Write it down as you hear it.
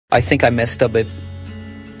I think I messed up it.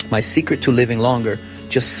 My secret to living longer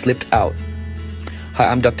just slipped out. Hi,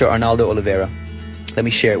 I'm Dr. Arnaldo Oliveira. Let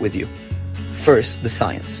me share it with you. First, the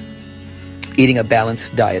science. Eating a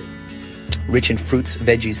balanced diet, rich in fruits,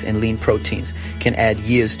 veggies, and lean proteins, can add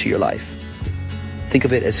years to your life. Think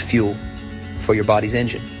of it as fuel for your body's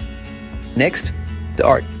engine. Next, the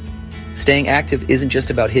art. Staying active isn't just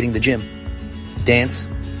about hitting the gym. Dance,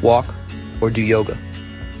 walk, or do yoga.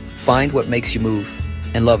 Find what makes you move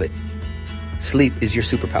and love it. Sleep is your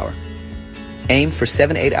superpower. Aim for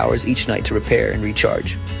 7 to 8 hours each night to repair and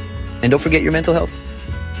recharge. And don't forget your mental health.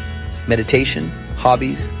 Meditation,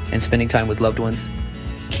 hobbies, and spending time with loved ones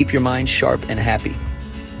keep your mind sharp and happy.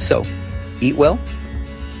 So, eat well,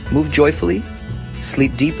 move joyfully,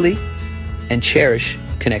 sleep deeply, and cherish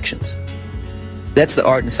connections. That's the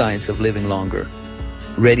art and science of living longer.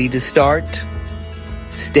 Ready to start?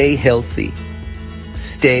 Stay healthy.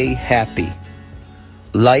 Stay happy.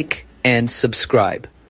 Like and subscribe.